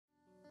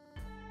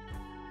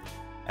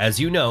As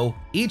you know,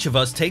 each of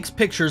us takes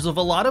pictures of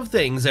a lot of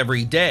things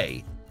every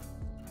day.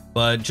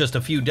 But just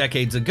a few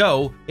decades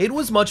ago, it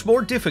was much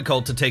more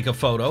difficult to take a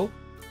photo,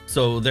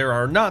 so there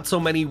are not so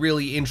many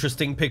really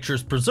interesting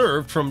pictures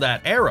preserved from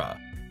that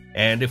era.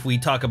 And if we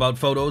talk about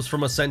photos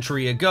from a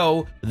century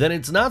ago, then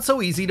it's not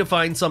so easy to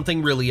find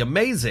something really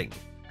amazing.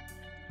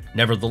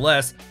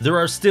 Nevertheless, there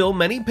are still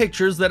many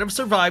pictures that have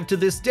survived to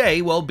this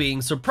day while being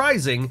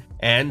surprising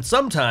and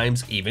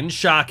sometimes even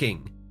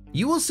shocking.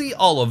 You will see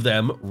all of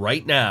them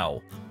right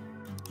now.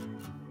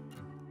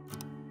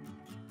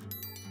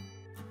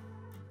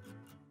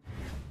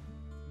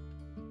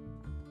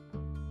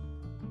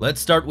 Let's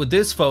start with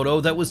this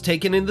photo that was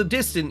taken in the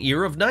distant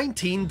year of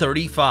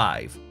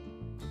 1935.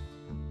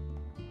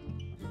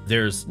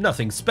 There's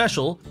nothing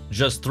special,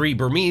 just three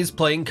Burmese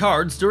playing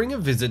cards during a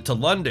visit to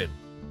London.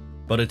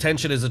 But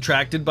attention is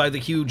attracted by the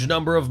huge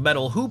number of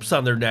metal hoops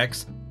on their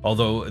necks,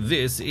 although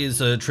this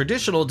is a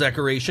traditional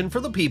decoration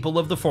for the people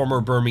of the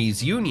former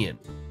Burmese Union.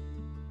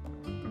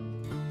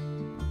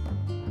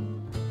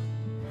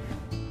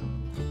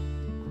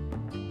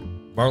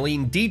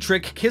 Marlene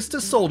Dietrich kissed a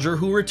soldier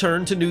who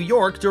returned to New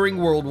York during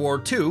World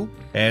War II,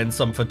 and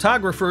some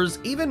photographers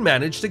even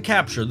managed to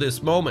capture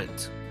this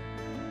moment.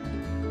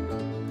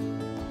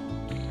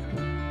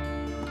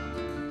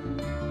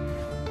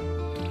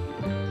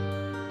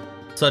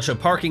 Such a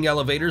parking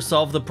elevator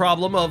solved the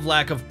problem of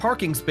lack of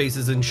parking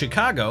spaces in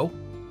Chicago.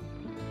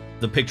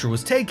 The picture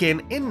was taken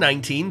in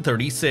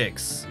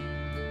 1936.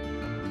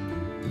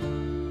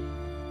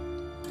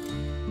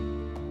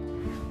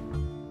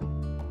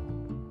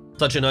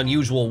 Such an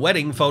unusual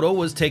wedding photo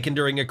was taken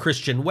during a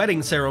Christian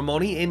wedding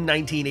ceremony in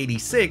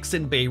 1986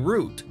 in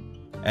Beirut.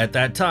 At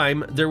that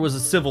time, there was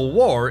a civil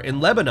war in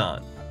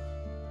Lebanon.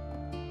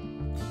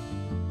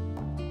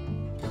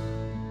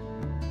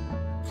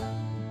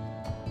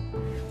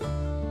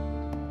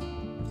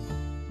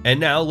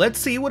 And now let's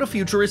see what a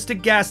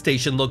futuristic gas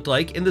station looked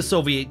like in the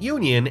Soviet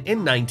Union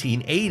in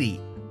 1980.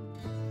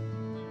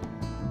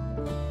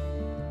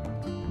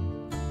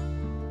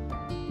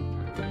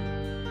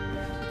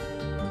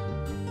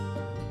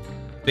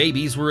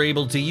 Babies were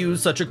able to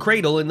use such a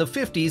cradle in the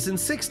 50s and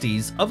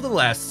 60s of the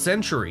last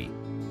century.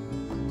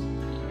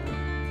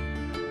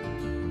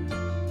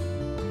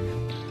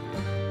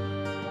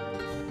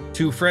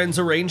 Two friends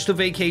arranged a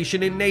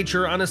vacation in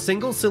nature on a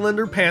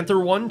single-cylinder Panther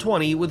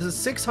 120 with a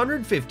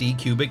 650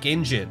 cubic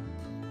engine.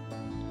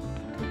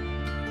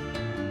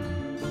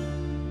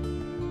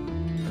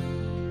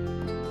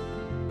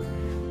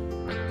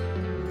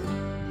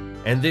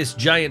 And this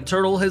giant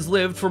turtle has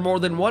lived for more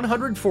than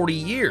 140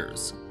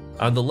 years.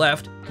 On the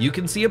left, you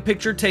can see a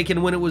picture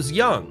taken when it was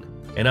young,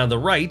 and on the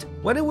right,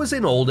 when it was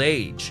in old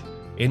age.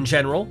 In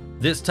general,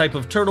 this type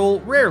of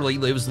turtle rarely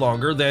lives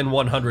longer than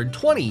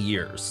 120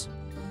 years.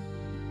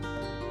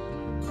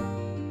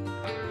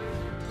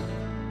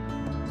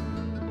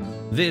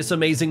 This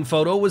amazing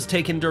photo was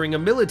taken during a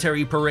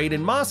military parade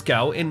in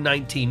Moscow in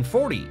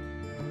 1940.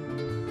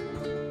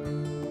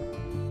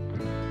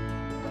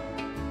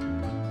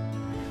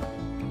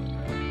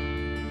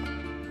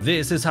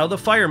 This is how the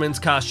fireman's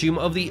costume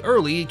of the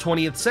early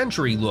 20th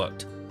century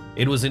looked.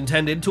 It was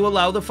intended to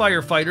allow the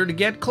firefighter to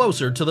get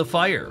closer to the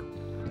fire.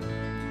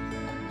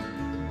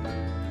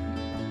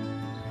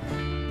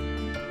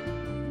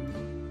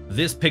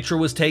 This picture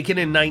was taken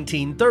in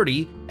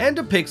 1930 and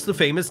depicts the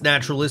famous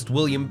naturalist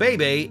William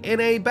Beebe in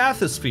a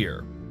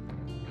bathysphere.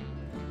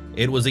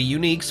 It was a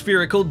unique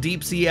spherical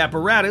deep-sea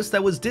apparatus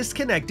that was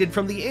disconnected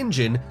from the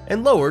engine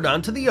and lowered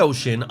onto the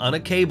ocean on a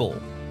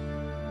cable.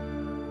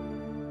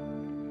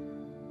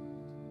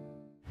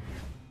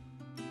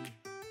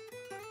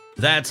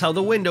 That's how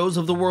the windows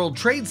of the World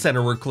Trade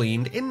Center were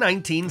cleaned in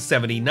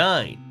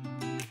 1979.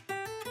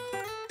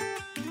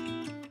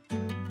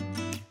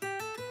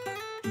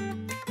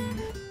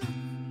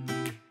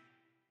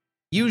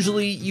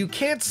 Usually, you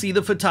can't see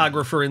the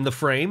photographer in the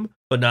frame,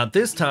 but not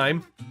this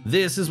time.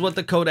 This is what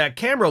the Kodak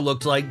camera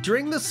looked like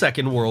during the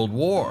Second World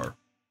War.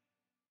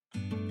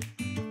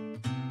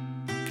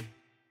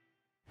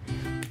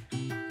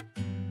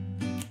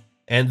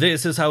 And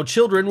this is how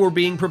children were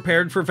being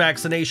prepared for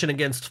vaccination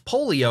against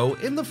polio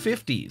in the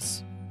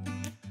 50s.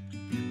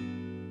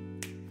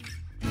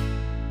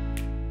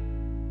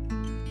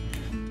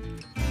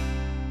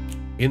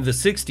 In the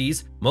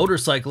 60s,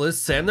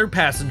 motorcyclists and their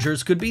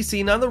passengers could be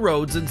seen on the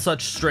roads in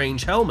such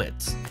strange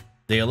helmets.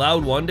 They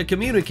allowed one to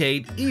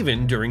communicate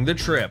even during the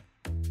trip.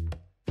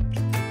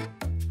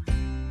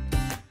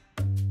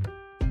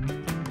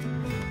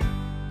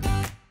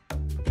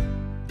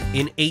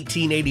 In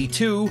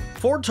 1882,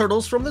 4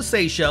 turtles from the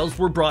Seychelles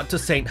were brought to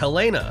St.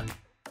 Helena.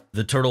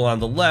 The turtle on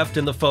the left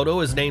in the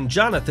photo is named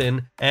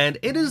Jonathan, and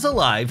it is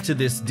alive to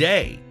this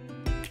day.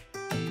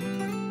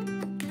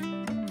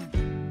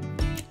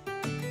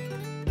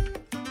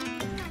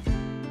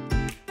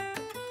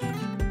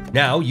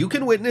 Now you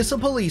can witness a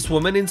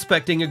policewoman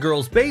inspecting a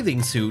girl's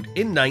bathing suit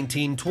in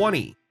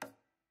 1920.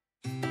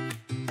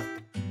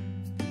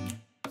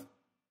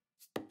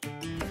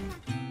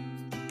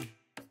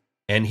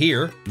 And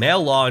here,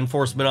 male law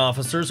enforcement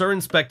officers are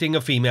inspecting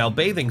a female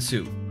bathing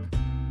suit.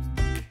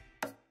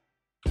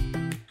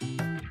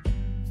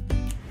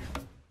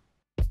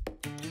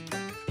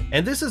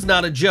 And this is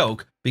not a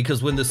joke,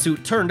 because when the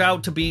suit turned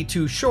out to be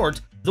too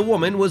short, the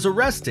woman was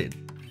arrested.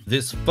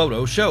 This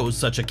photo shows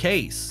such a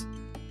case.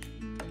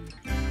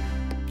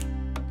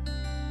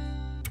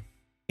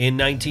 In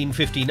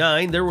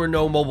 1959, there were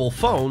no mobile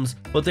phones,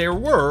 but there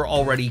were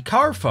already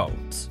car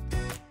phones.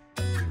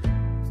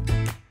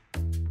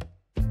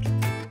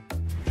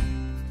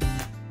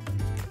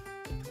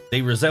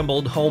 They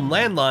resembled home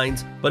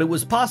landlines, but it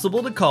was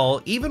possible to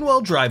call even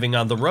while driving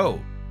on the road.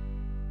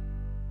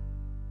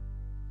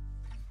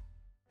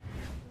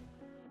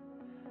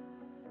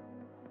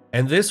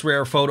 And this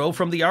rare photo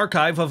from the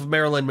archive of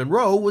Marilyn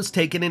Monroe was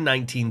taken in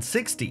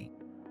 1960.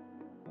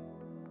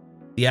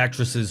 The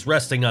actress is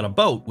resting on a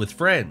boat with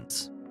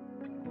friends.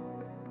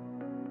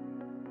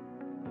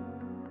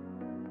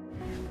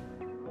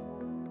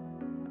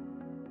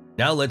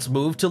 Now let's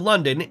move to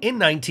London in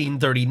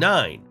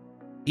 1939.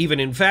 Even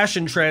in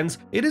fashion trends,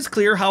 it is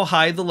clear how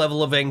high the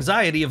level of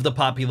anxiety of the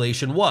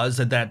population was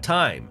at that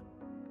time.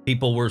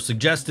 People were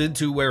suggested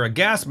to wear a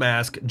gas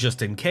mask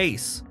just in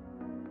case.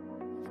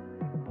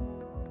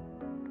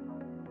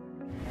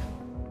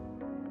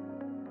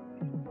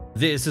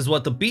 This is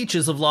what the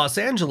beaches of Los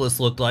Angeles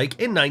looked like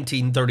in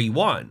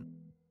 1931.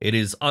 It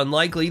is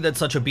unlikely that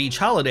such a beach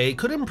holiday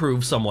could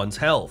improve someone's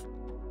health.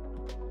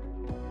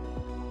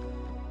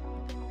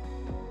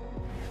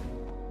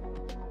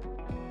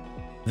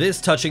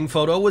 This touching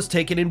photo was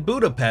taken in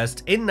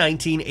Budapest in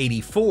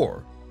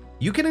 1984.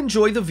 You can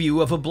enjoy the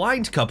view of a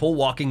blind couple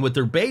walking with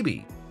their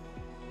baby.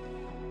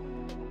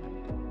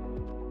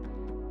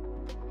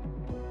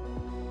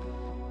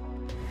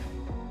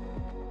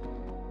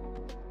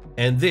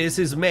 And this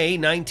is May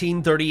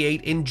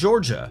 1938 in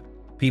Georgia.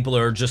 People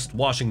are just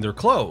washing their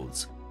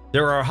clothes.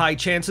 There are high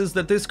chances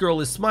that this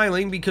girl is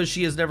smiling because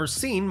she has never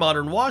seen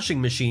modern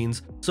washing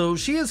machines, so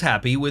she is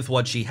happy with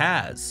what she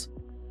has.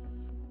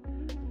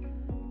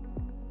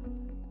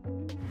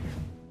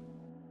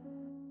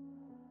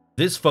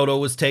 This photo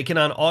was taken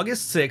on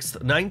August 6,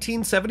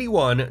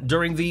 1971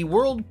 during the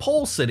World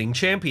Pole Sitting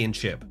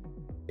Championship.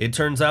 It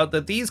turns out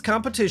that these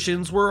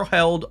competitions were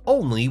held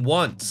only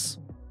once.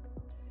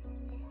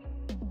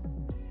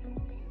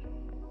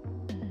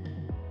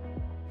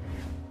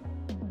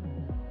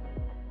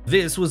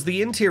 This was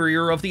the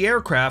interior of the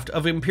aircraft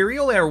of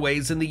Imperial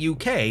Airways in the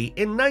UK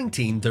in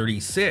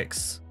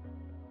 1936.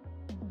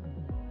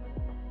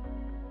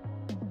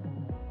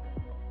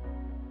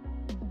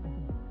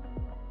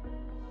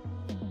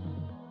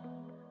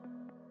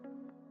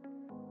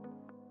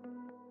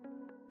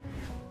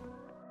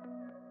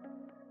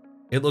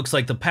 It looks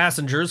like the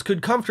passengers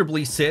could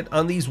comfortably sit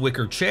on these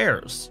wicker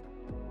chairs.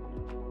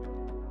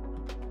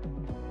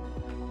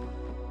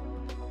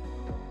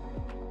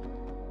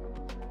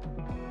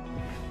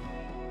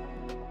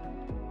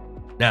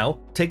 Now,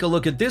 take a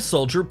look at this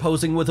soldier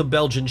posing with a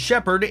Belgian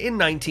Shepherd in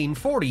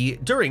 1940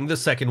 during the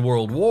Second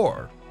World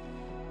War.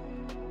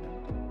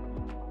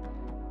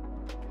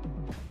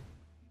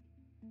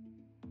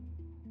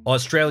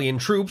 Australian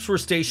troops were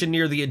stationed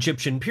near the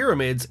Egyptian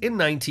pyramids in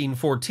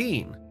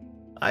 1914.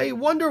 I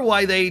wonder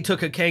why they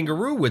took a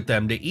kangaroo with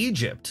them to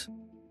Egypt.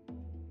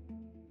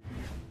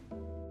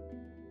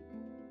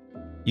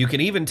 You can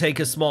even take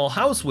a small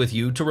house with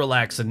you to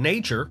relax in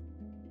nature.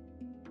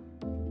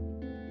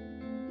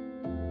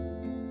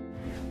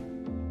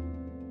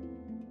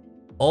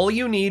 All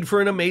you need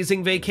for an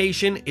amazing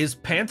vacation is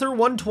Panther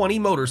 120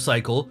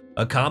 motorcycle,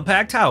 a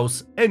compact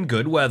house, and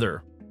good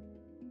weather.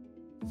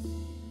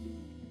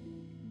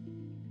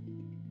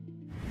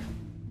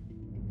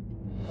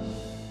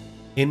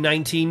 In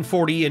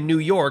 1940 in New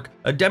York,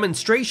 a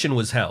demonstration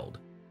was held.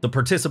 The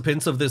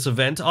participants of this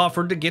event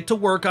offered to get to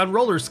work on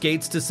roller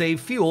skates to save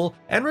fuel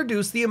and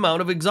reduce the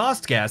amount of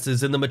exhaust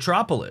gases in the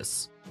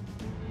metropolis.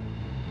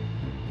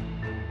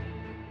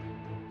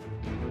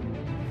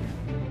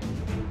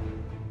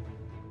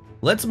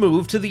 Let's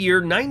move to the year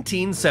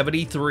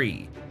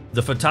 1973.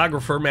 The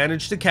photographer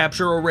managed to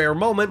capture a rare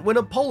moment when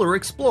a polar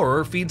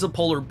explorer feeds a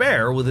polar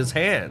bear with his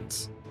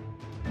hands.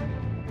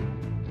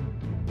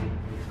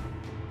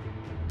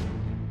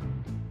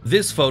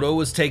 This photo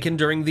was taken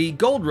during the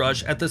gold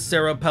rush at the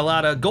Serra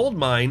Pelada gold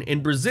mine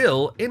in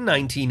Brazil in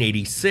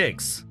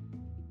 1986.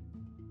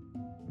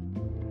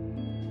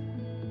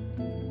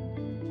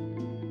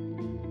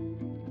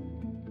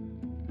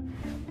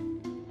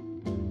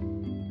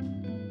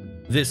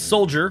 This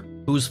soldier,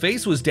 whose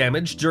face was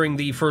damaged during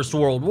the First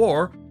World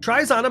War,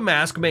 tries on a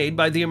mask made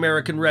by the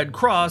American Red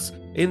Cross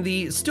in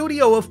the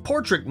Studio of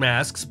Portrait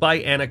Masks by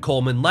Anna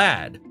Coleman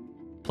Ladd.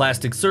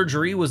 Plastic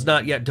surgery was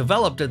not yet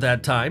developed at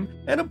that time,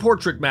 and a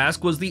portrait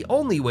mask was the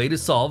only way to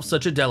solve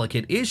such a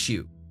delicate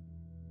issue.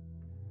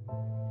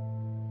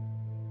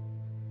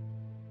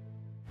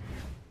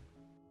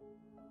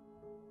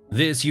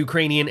 This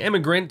Ukrainian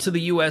immigrant to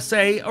the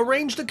USA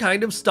arranged a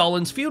kind of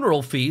Stalin's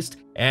funeral feast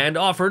and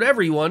offered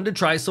everyone to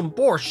try some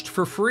borscht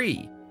for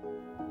free.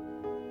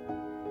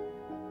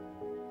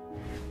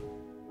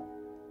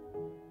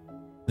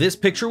 This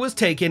picture was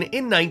taken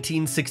in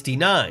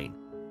 1969.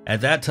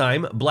 At that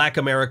time, black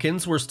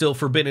Americans were still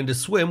forbidden to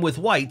swim with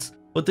whites,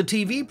 but the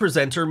TV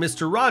presenter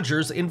Mr.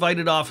 Rogers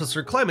invited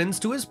Officer Clemens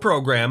to his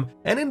program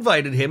and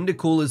invited him to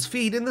cool his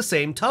feet in the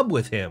same tub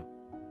with him.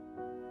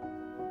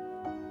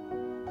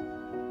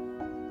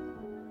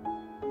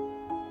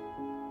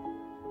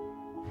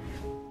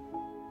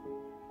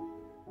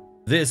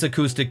 This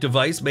acoustic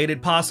device made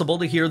it possible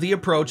to hear the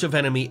approach of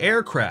enemy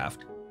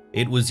aircraft.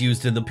 It was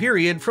used in the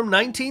period from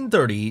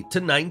 1930 to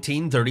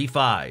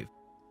 1935.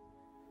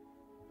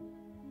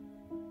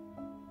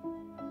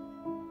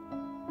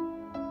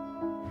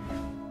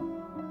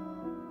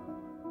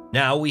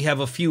 Now we have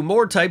a few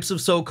more types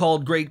of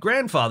so-called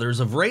great-grandfathers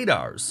of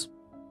radars.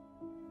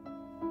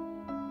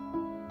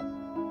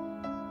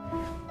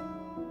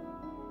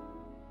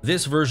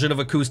 This version of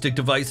acoustic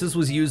devices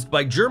was used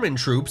by German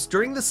troops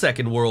during the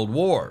Second World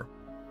War.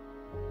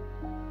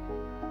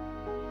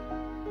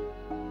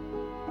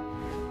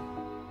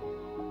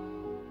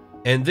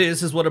 And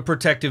this is what a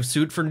protective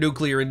suit for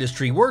nuclear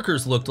industry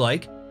workers looked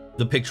like.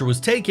 The picture was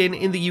taken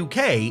in the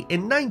UK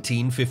in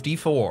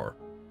 1954.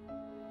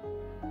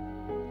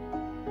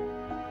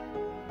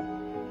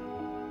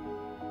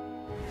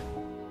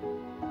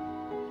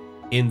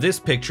 In this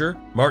picture,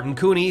 Martin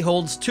Cooney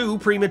holds 2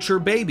 premature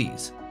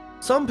babies.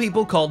 Some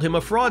people called him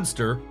a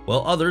fraudster,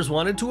 while others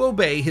wanted to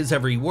obey his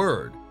every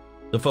word.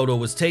 The photo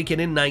was taken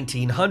in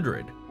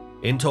 1900.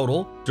 In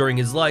total, during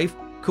his life,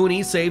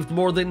 Cooney saved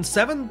more than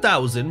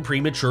 7,000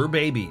 premature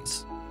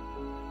babies.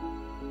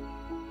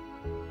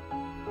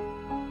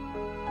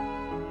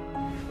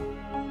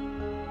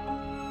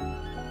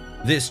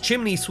 This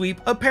chimney sweep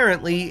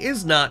apparently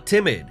is not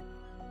timid.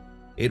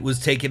 It was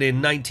taken in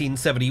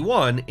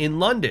 1971 in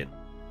London.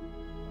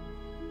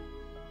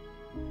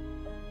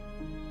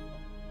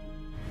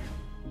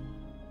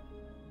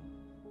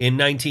 In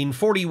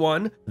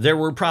 1941, there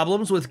were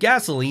problems with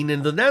gasoline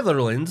in the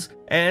Netherlands,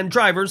 and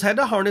drivers had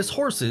to harness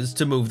horses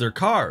to move their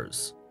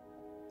cars.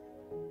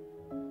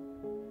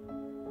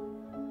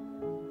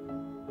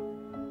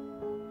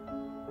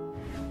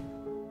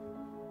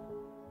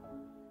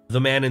 The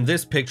man in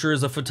this picture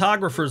is a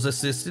photographer's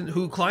assistant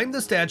who climbed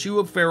the statue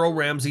of Pharaoh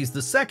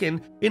Ramses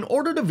II in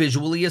order to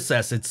visually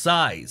assess its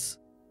size.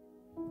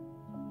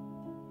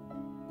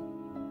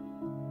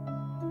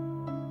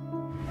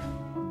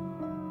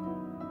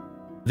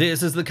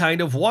 This is the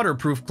kind of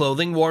waterproof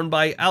clothing worn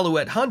by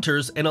Alouette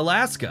hunters in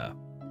Alaska.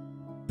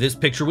 This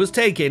picture was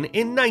taken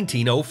in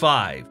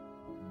 1905.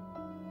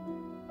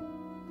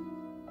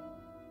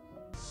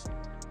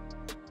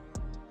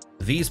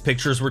 These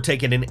pictures were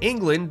taken in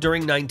England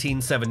during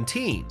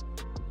 1917.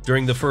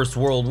 During the First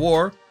World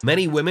War,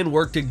 many women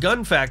worked at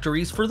gun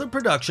factories for the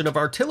production of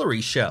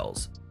artillery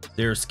shells.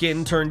 Their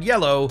skin turned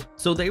yellow,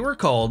 so they were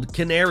called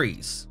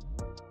canaries.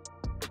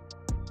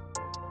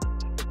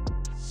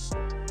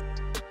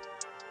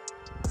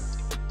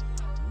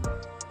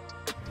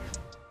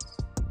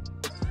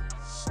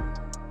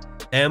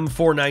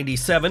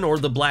 M497, or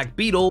the Black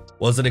Beetle,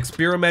 was an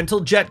experimental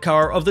jet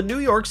car of the New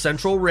York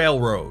Central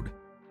Railroad.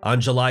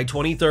 On July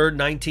 23,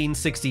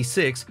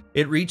 1966,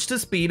 it reached a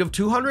speed of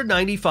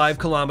 295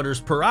 kilometers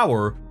per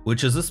hour,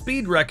 which is a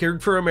speed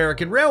record for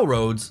American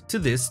railroads to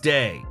this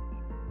day.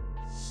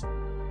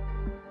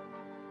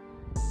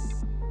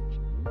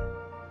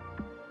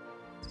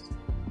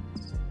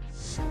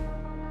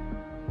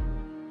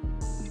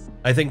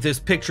 I think this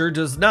picture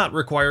does not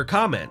require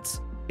comments.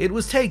 It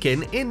was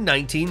taken in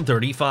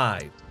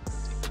 1935.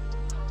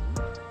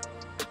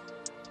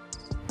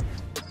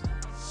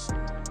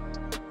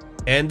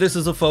 And this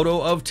is a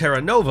photo of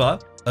Terra Nova,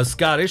 a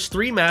Scottish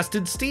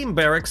 3-masted steam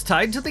barracks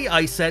tied to the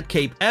ice at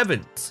Cape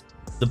Evans.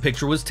 The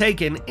picture was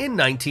taken in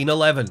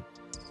 1911.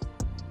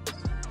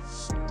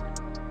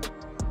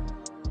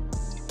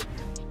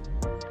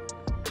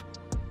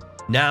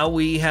 Now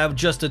we have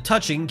just a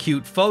touching,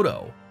 cute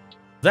photo.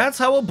 That's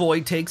how a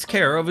boy takes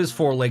care of his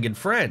 4-legged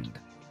friend.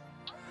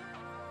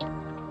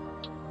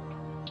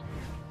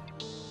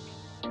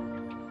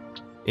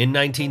 In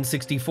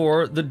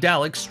 1964, the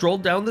Daleks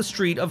strolled down the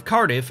street of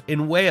Cardiff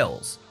in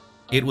Wales.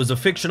 It was a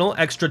fictional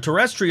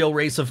extraterrestrial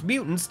race of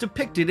mutants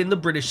depicted in the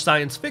British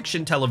science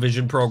fiction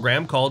television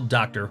program called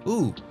Doctor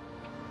Who.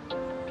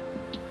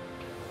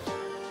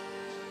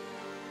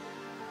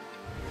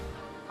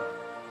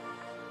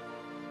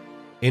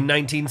 In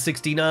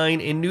 1969,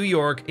 in New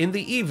York, in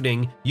the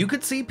evening, you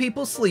could see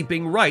people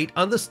sleeping right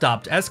on the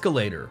stopped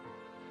escalator.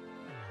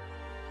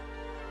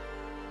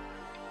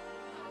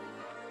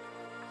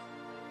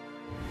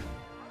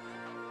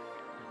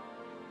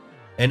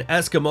 An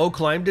Eskimo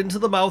climbed into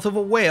the mouth of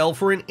a whale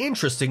for an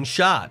interesting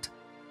shot.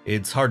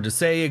 It's hard to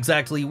say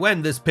exactly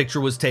when this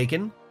picture was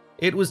taken.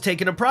 It was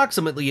taken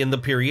approximately in the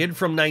period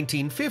from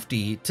 1950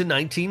 to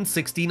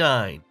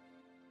 1969.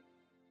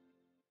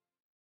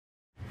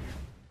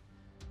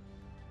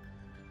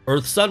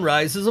 Earth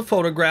sunrise is a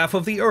photograph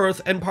of the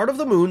Earth and part of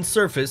the Moon's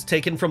surface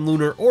taken from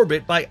lunar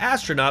orbit by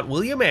astronaut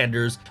William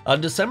Anders on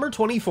December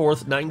 24,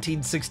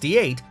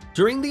 1968,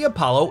 during the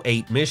Apollo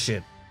 8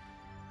 mission.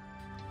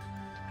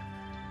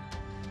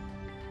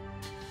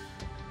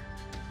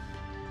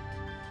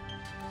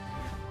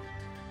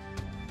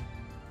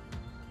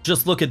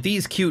 Just look at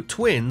these cute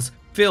twins.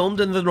 filmed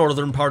in the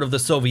northern part of the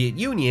Soviet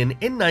Union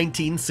in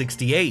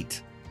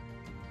 1968.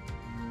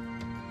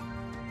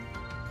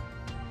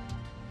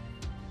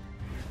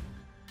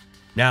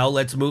 Now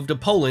let's move to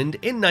Poland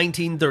in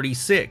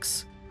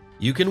 1936.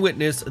 You can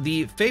witness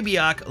the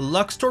Fabiak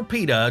Lux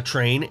Torpeda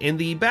train in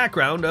the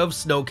background of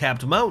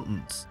snow-capped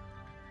mountains.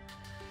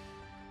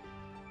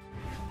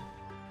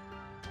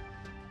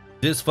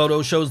 This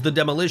photo shows the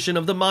demolition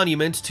of the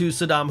monument to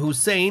Saddam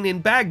Hussein in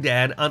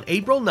Baghdad on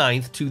April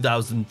 9,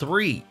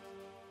 2003.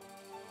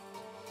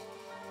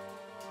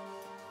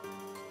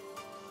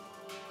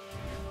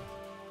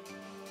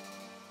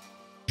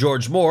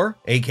 George Moore,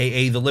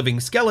 aka the Living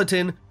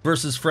Skeleton,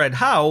 versus Fred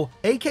Howe,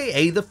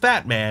 aka the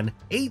Fat Man,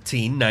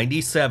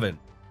 1897.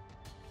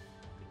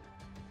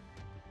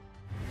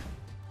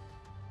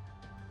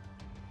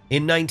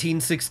 In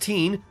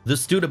 1916, the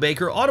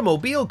Studebaker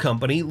Automobile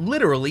Company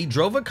literally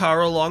drove a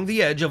car along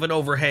the edge of an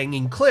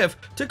overhanging cliff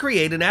to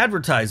create an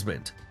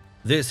advertisement.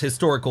 This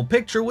historical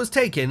picture was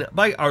taken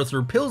by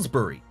Arthur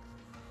Pillsbury.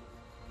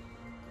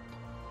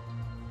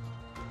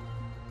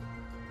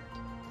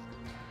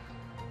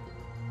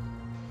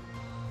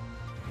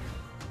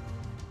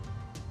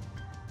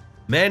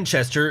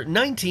 Manchester,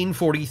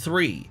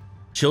 1943.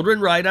 Children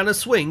ride on a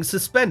swing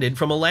suspended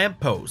from a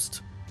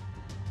lamppost.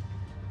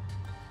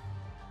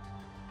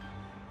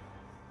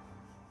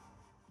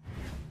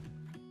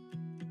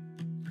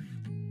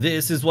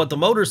 This is what the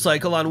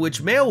motorcycle on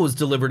which mail was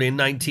delivered in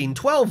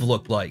 1912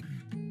 looked like.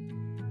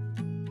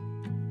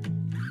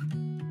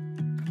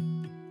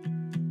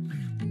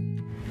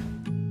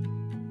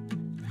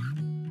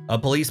 A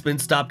policeman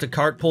stopped a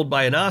cart pulled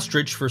by an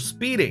ostrich for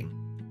speeding.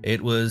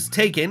 It was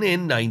taken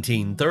in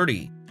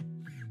 1930.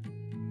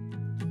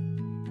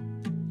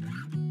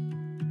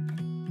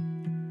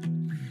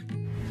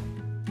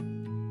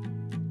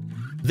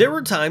 There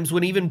were times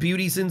when even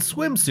beauties in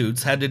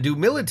swimsuits had to do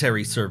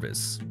military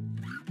service.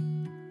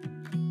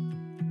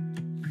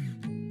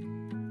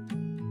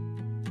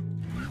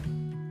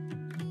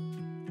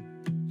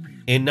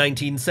 In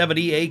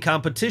 1970, a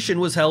competition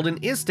was held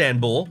in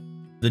Istanbul.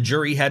 The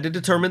jury had to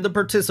determine the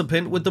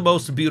participant with the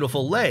most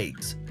beautiful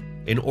legs.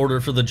 In order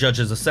for the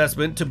judge's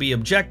assessment to be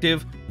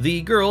objective,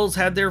 the girls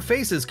had their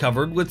faces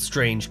covered with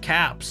strange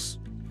caps.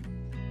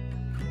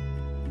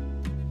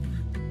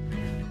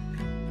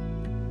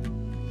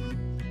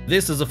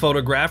 This is a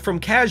photograph from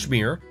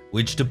Kashmir,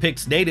 which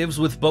depicts natives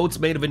with boats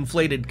made of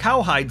inflated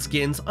cowhide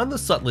skins on the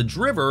Sutlej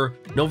River,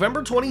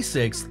 November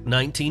 26,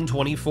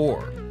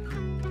 1924.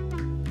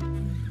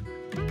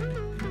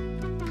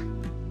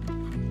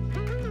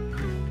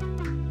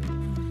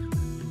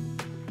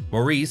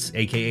 Maurice,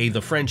 aka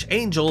the French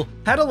Angel,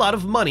 had a lot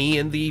of money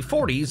in the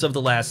 40s of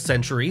the last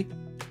century.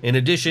 In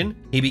addition,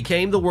 he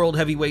became the World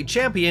Heavyweight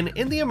Champion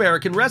in the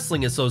American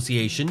Wrestling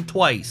Association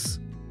twice.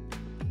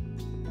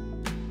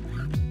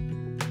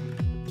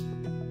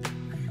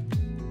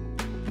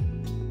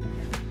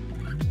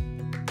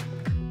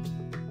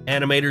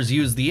 Animators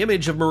used the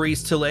image of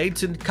Maurice Tillet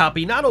to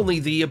copy not only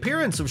the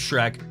appearance of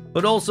Shrek,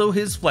 but also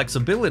his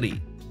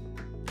flexibility.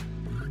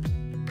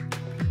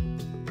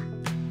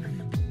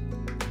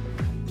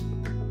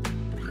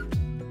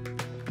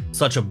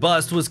 Such a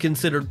bust was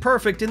considered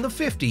perfect in the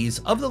 50s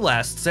of the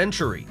last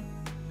century.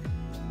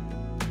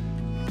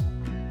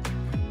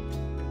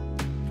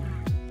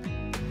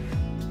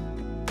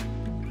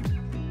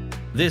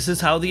 This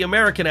is how the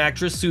American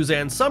actress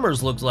Suzanne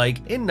Summers looked like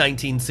in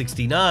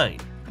 1969.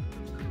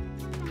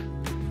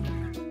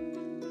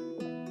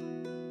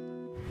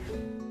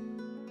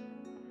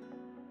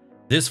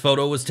 This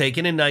photo was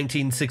taken in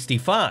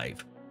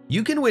 1965.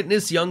 You can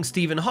witness young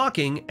Stephen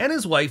Hawking and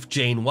his wife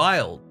Jane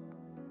Wilde.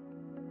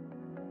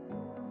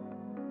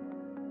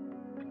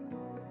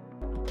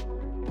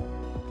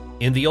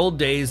 In the old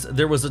days,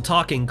 there was a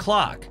talking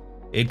clock.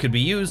 It could be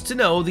used to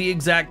know the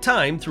exact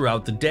time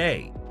throughout the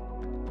day.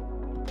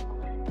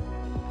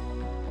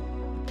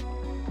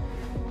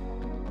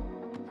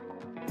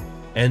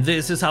 And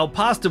this is how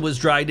pasta was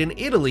dried in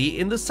Italy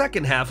in the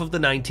second half of the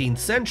 19th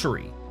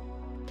century.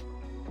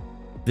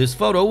 This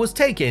photo was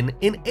taken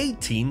in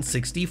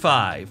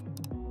 1865.